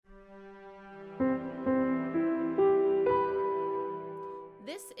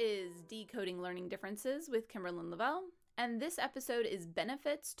This is Decoding Learning Differences with Kimberlyn Lavelle, and this episode is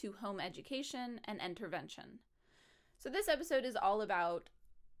Benefits to Home Education and Intervention. So this episode is all about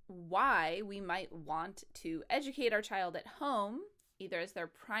why we might want to educate our child at home, either as their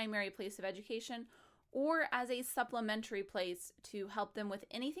primary place of education or as a supplementary place to help them with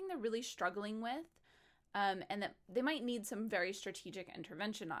anything they're really struggling with, and that they might need some very strategic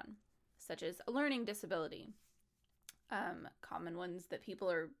intervention on, such as a learning disability. Common ones that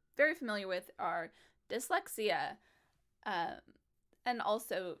people are very familiar with are dyslexia, and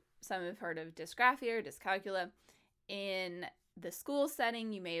also some have heard of dysgraphia or dyscalculia. In the school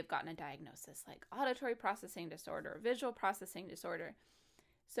setting, you may have gotten a diagnosis like auditory processing disorder or visual processing disorder.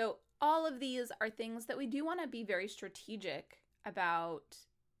 So all of these are things that we do want to be very strategic about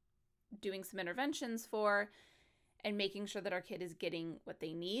doing some interventions for and making sure that our kid is getting what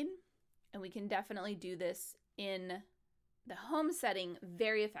they need. And we can definitely do this in the home setting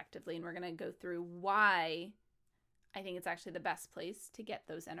very effectively, and we're going to go through why I think it's actually the best place to get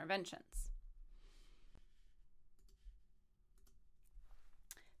those interventions.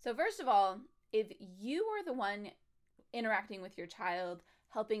 So first of all, if you are the one interacting with your child,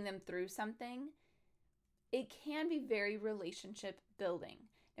 helping them through something, it can be very relationship building.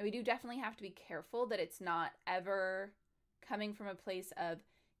 And we do definitely have to be careful that it's not ever coming from a place of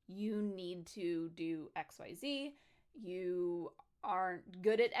you need to do XYZ, you aren't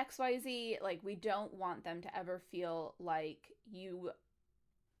good at XYZ. Like, we don't want them to ever feel like you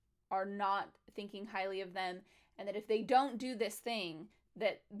are not thinking highly of them, and that if they don't do this thing,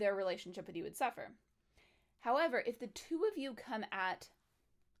 that their relationship with you would suffer. However, if the two of you come at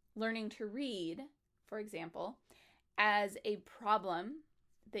learning to read, for example, as a problem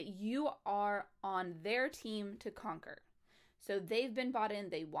that you are on their team to conquer. So they've been bought in,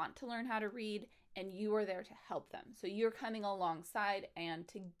 they want to learn how to read, and you are there to help them. So you're coming alongside, and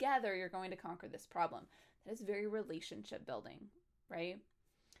together you're going to conquer this problem. That is very relationship building, right?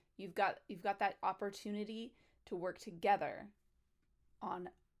 You've got that opportunity to work together on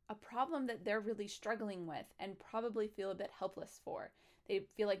a problem that they're really struggling with and probably feel a bit helpless for. They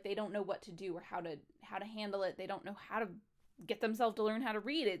feel like they don't know what to do or how to handle it. They don't know how to get themselves to learn how to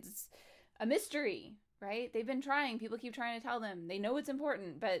read. It's a mystery, right? They've been trying. People keep trying to tell them. They know it's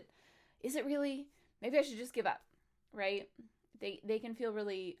important, but is it really? Maybe I should just give up, right? They can feel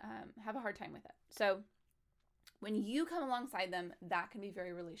really have a hard time with it. So when you come alongside them, that can be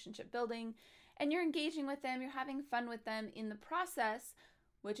very relationship building, and you're engaging with them, you're having fun with them in the process,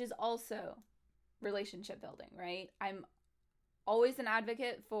 which is also relationship building, right? I'm always an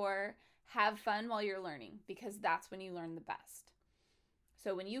advocate for have fun while you're learning, because that's when you learn the best.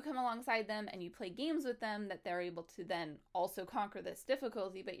 So when you come alongside them and you play games with them that they're able to then also conquer this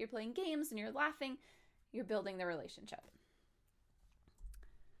difficulty, but you're playing games and you're laughing, you're building the relationship.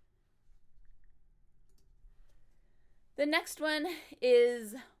 The next one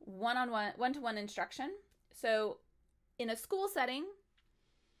is one-to-one instruction. So in a school setting,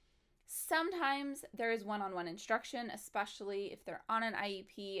 sometimes there is one-on-one instruction, especially if they're on an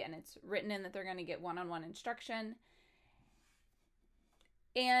IEP and it's written in that they're going to get one-on-one instruction.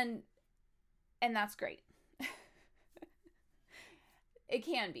 And that's great. It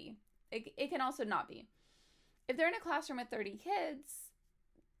can be. It can also not be. If they're in a classroom with 30 kids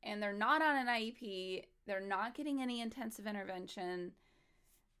and they're not on an IEP, they're not getting any intensive intervention,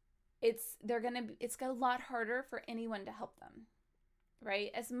 it's a lot harder for anyone to help them,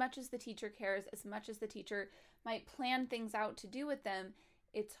 right? As much as the teacher cares, as much as the teacher might plan things out to do with them,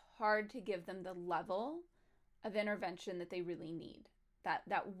 it's hard to give them the level of intervention that they really need.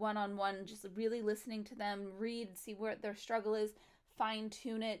 That one-on-one, just really listening to them, read, see where their struggle is,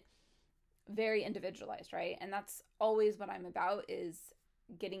 fine-tune it, very individualized, right? And that's always what I'm about, is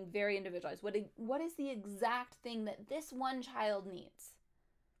getting very individualized. What is the exact thing that this one child needs?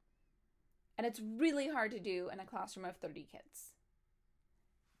 And it's really hard to do in a classroom of 30 kids.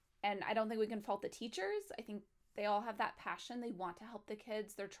 And I don't think we can fault the teachers. I think they all have that passion. They want to help the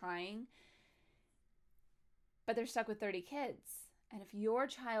kids. They're trying. But they're stuck with 30 kids. And if your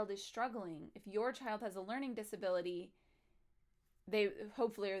child is struggling, if your child has a learning disability, they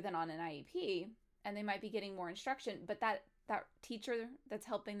hopefully are then on an IEP, and they might be getting more instruction. But that teacher that's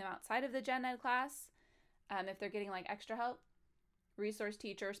helping them outside of the gen ed class, if they're getting like extra help, resource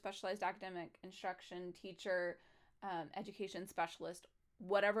teacher, specialized academic instruction teacher, education specialist,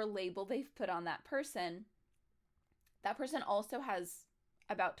 whatever label they've put on that person also has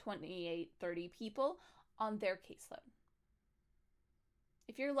about 28, 30 people on their caseload.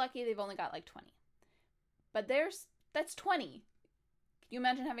 If you're lucky, they've only got like 20. But that's 20. Can you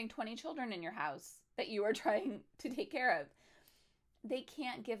imagine having 20 children in your house that you are trying to take care of? they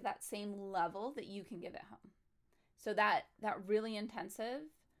can't give that same level that you can give at home. So that really intensive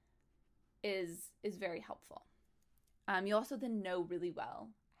is very helpful. You also then know really well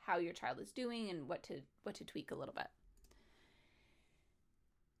how your child is doing and what to tweak a little bit.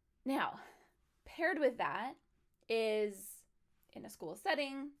 Now, paired with that is, in a school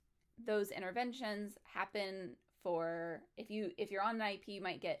setting, those interventions happen for, if you're on an IEP, you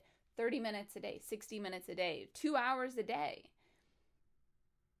might get 30 minutes a day, 60 minutes a day, 2 hours a day.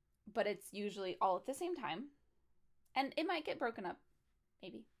 But it's usually all at the same time. And it might get broken up.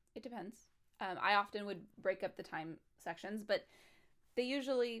 Maybe. It depends. I often would break up the time sections, but they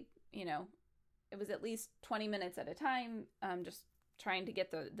usually, it was at least 20 minutes at a time, just trying to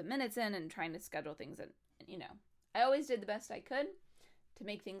get the minutes in and trying to schedule things. And, I always did the best I could to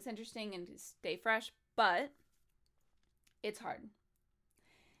make things interesting and to stay fresh, but it's hard.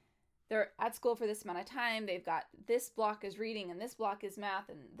 They're at school for this amount of time. They've got this block is reading and this block is math,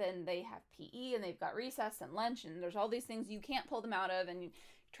 and then they have PE and they've got recess and lunch, and there's all these things you can't pull them out of, and you're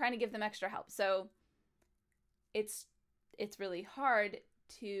trying to give them extra help. So it's really hard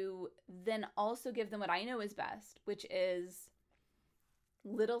to then also give them what I know is best, which is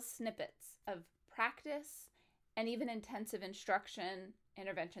little snippets of practice and even intensive instruction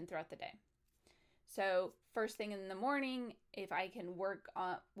intervention throughout the day. So first thing in the morning, if I can work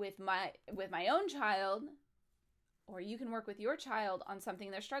with my own child, or you can work with your child on something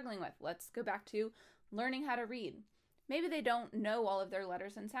they're struggling with. Let's go back to learning how to read. Maybe they don't know all of their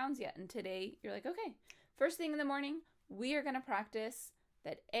letters and sounds yet. And today you're like, okay, first thing in the morning, we are going to practice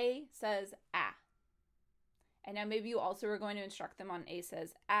that A says ah. And now maybe you also are going to instruct them on A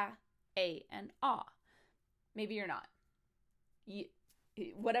says ah, A, and ah. Maybe you're not.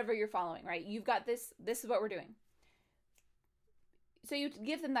 Whatever you're following, right? You've got this is what we're doing. So you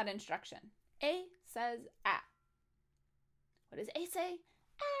give them that instruction. A says ah. What does A say?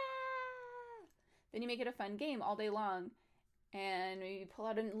 Ah. Then you make it a fun game all day long, and you pull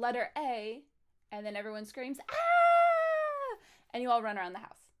out a letter A, and then everyone screams ah, and you all run around the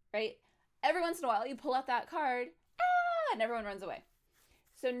house, right? Every once in a while you pull out that card, ah, and everyone runs away.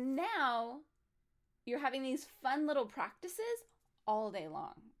 So now you're having these fun little practices all day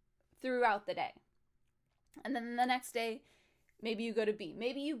long throughout the day. And then the next day, maybe you go to B.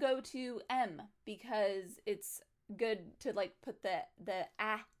 Maybe you go to M because it's good to like put the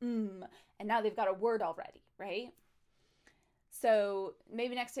and now they've got a word already, right? So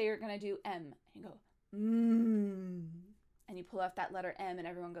maybe next day you're going to do M and you go and you pull out that letter M and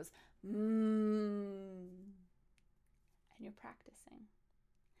everyone goes and you're practicing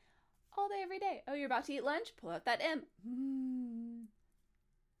all day, every day. Oh, you're about to eat lunch? Pull out that M.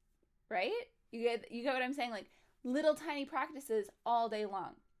 Right? You get what I'm saying? Like little tiny practices all day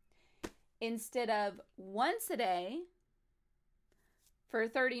long. Instead of once a day for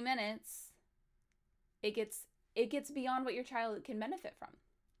 30 minutes, it gets beyond what your child can benefit from.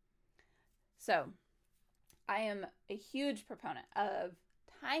 So I am a huge proponent of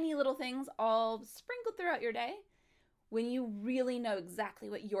tiny little things all sprinkled throughout your day when you really know exactly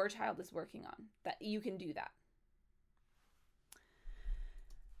what your child is working on, that you can do that.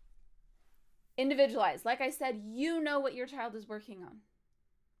 Individualize. Like I said, you know what your child is working on.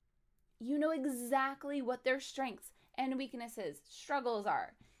 You know exactly what their strengths and weaknesses, struggles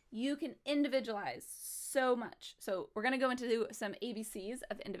are. You can individualize so much. So we're going to go into some ABCs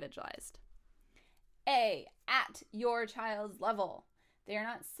of individualized. A, at your child's level. They are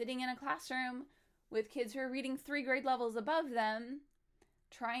not sitting in a classroom with kids who are reading 3 grade levels above them,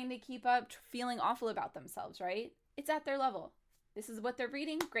 trying to keep up, feeling awful about themselves, right? It's at their level. This is what they're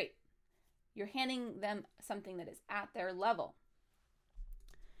reading. Great. You're handing them something that is at their level.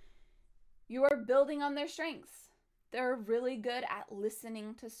 You are building on their strengths. They're really good at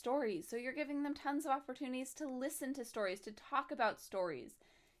listening to stories. So you're giving them tons of opportunities to listen to stories, to talk about stories.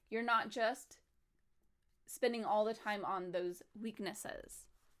 You're not just spending all the time on those weaknesses.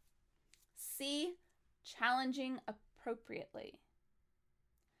 C, challenging appropriately.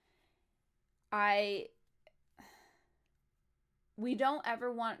 We don't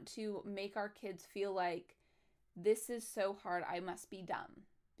ever want to make our kids feel like this is so hard, I must be dumb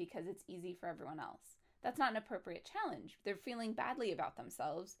because it's easy for everyone else. That's not an appropriate challenge. They're feeling badly about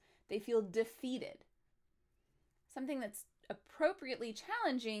themselves. They feel defeated. Something that's appropriately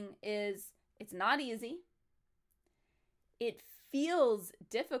challenging is it's not easy. It feels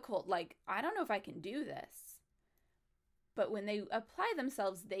difficult, like, I don't know if I can do this. But when they apply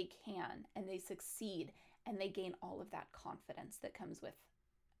themselves, they can, and they succeed, and they gain all of that confidence that comes with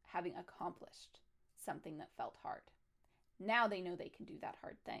having accomplished something that felt hard. Now they know they can do that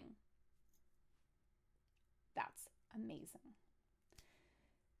hard thing. That's amazing.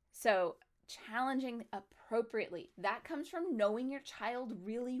 So challenging appropriately, that comes from knowing your child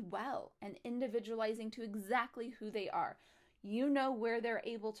really well and individualizing to exactly who they are. You know where they're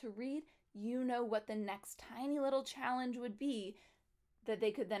able to read. You know what the next tiny little challenge would be that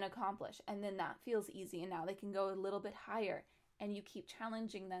they could then accomplish. And then that feels easy. And now they can go a little bit higher. And you keep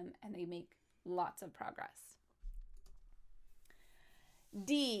challenging them and they make lots of progress.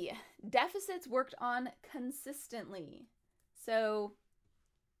 D, deficits worked on consistently. So,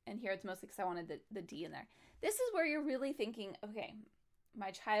 and here it's mostly because I wanted the D in there. This is where you're really thinking, okay,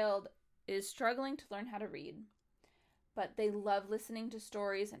 my child is struggling to learn how to read, but they love listening to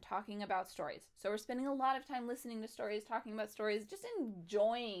stories and talking about stories. So we're spending a lot of time listening to stories, talking about stories, just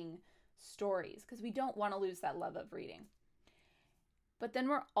enjoying stories because we don't want to lose that love of reading. But then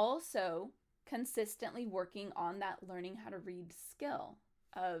we're also consistently working on that learning how to read skill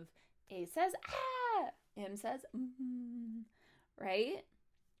of A says, ah, M says, right?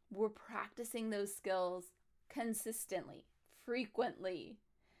 We're practicing those skills consistently, frequently,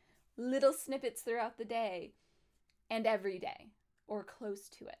 little snippets throughout the day and every day or close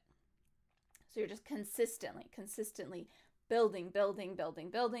to it. So you're just consistently building,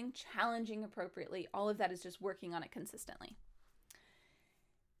 challenging appropriately. All of that is just working on it consistently.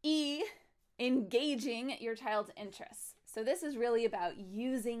 E, engaging your child's interests. So this is really about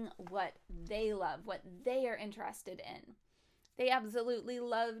using what they love, what they are interested in. They absolutely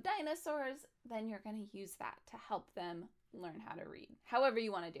love dinosaurs, then you're going to use that to help them learn how to read. However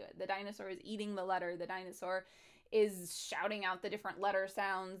you want to do it. The dinosaur is eating the letter. The dinosaur is shouting out the different letter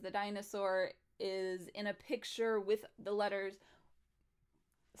sounds. The dinosaur is in a picture with the letters.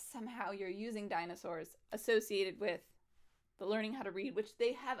 Somehow you're using dinosaurs associated with the learning how to read, which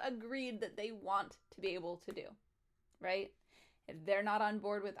they have agreed that they want to be able to do, right? If they're not on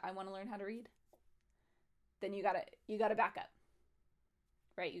board with, I want to learn how to read, then you gotta back up,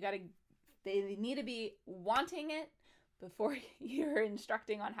 right? They need to be wanting it before you're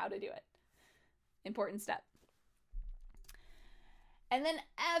instructing on how to do it. Important step. And then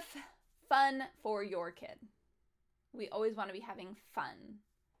F, fun for your kid. We always want to be having fun.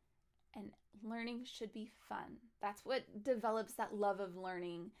 And learning should be fun. That's what develops that love of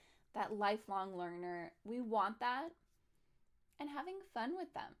learning, that lifelong learner. We want that and having fun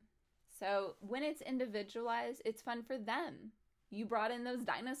with them. So when it's individualized, it's fun for them. You brought in those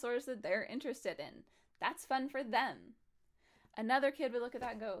dinosaurs that they're interested in. That's fun for them. Another kid would look at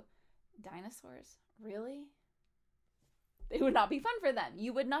that and go, dinosaurs? Really? It would not be fun for them.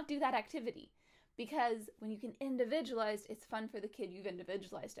 You would not do that activity. Because when you can individualize, it's fun for the kid you've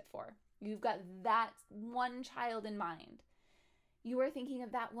individualized it for. You've got that one child in mind. You are thinking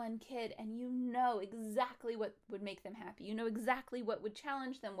of that one kid and you know exactly what would make them happy. You know exactly what would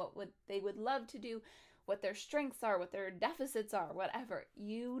challenge them, they would love to do, what their strengths are, what their deficits are, whatever.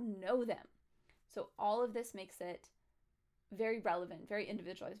 You know them. So all of this makes it very relevant, very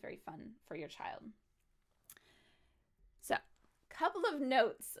individualized, very fun for your child. So, couple of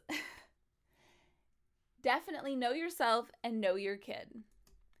notes. Definitely know yourself and know your kid.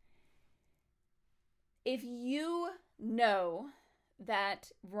 If you know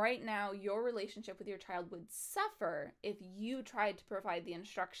that right now your relationship with your child would suffer if you tried to provide the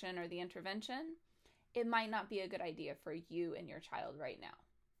instruction or the intervention, it might not be a good idea for you and your child right now.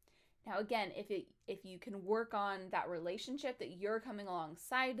 Now, again, if you can work on that relationship, that you're coming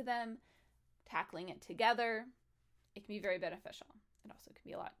alongside them, tackling it together, it can be very beneficial. It also can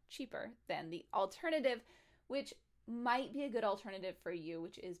be a lot cheaper than the alternative, which might be a good alternative for you,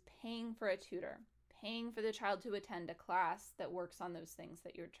 which is paying for a tutor, paying for the child to attend a class that works on those things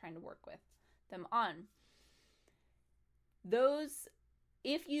that you're trying to work with them on. Those,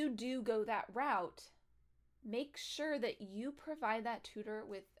 if you do go that route, make sure that you provide that tutor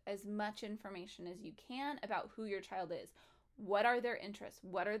with as much information as you can about who your child is. What are their interests?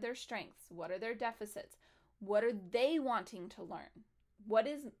 What are their strengths? What are their deficits? What are they wanting to learn? What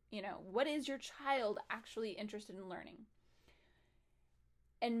is your child actually interested in learning?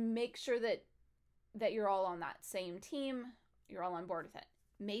 And make sure that you're all on that same team, you're all on board with it.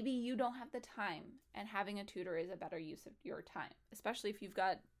 Maybe you don't have the time, and having a tutor is a better use of your time, especially if you've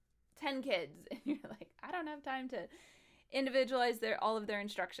got 10 kids and you're like, I don't have time to individualize all of their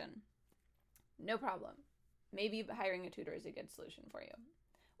instruction. No problem. Maybe hiring a tutor is a good solution for you.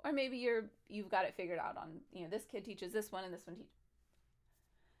 Or maybe you've got it figured out on, this kid teaches this one and this one teaches.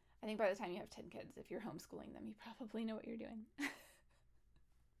 I think by the time you have 10 kids, if you're homeschooling them, you probably know what you're doing.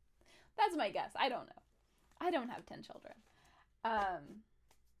 That's my guess. I don't know. I don't have 10 children.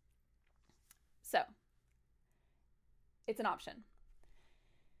 So it's an option.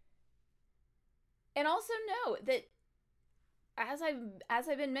 And also know that as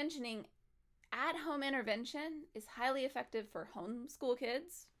I've been mentioning, at-home intervention is highly effective for homeschool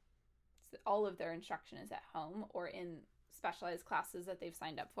kids. All of their instruction is at home or in specialized classes that they've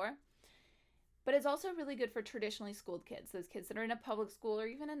signed up for. But it's also really good for traditionally schooled kids, those kids that are in a public school or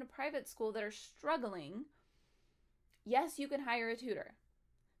even in a private school that are struggling. Yes, you can hire a tutor,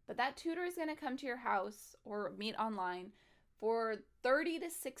 but that tutor is going to come to your house or meet online for 30 to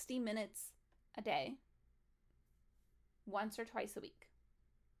 60 minutes a day, once or twice a week.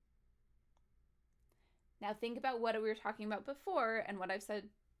 Now think about what we were talking about before and what I've said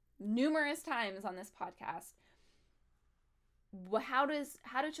numerous times on this podcast. How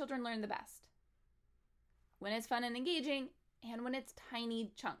do children learn the best? When it's fun and engaging and when it's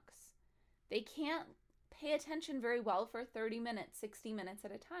tiny chunks. They can't pay attention very well for 30 minutes, 60 minutes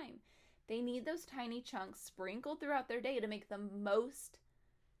at a time. They need those tiny chunks sprinkled throughout their day to make the most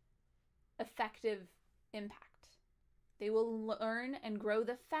effective impact. They will learn and grow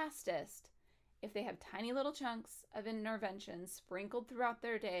the fastest if they have tiny little chunks of interventions sprinkled throughout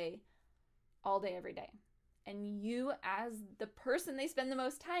their day, all day, every day. And you, as the person they spend the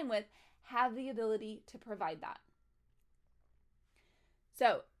most time with, have the ability to provide that.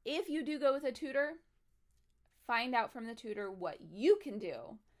 So if you do go with a tutor, find out from the tutor what you can do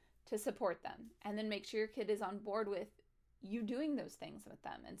to support them, and then make sure your kid is on board with you doing those things with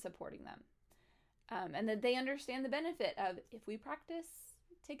them and supporting them. And that they understand the benefit of, if we practice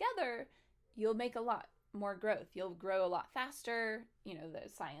together, you'll make a lot more growth. You'll grow a lot faster. You know, the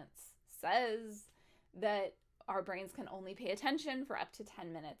science says that our brains can only pay attention for up to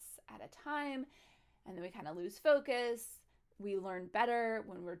 10 minutes at a time. And then we kind of lose focus. We learn better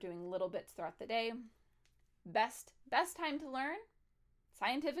when we're doing little bits throughout the day. Best time to learn,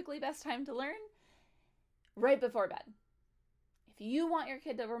 scientifically best time to learn, right before bed. If you want your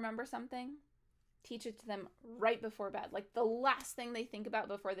kid to remember something, teach it to them right before bed. Like the last thing they think about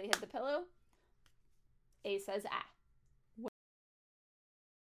before they hit the pillow, A says ah.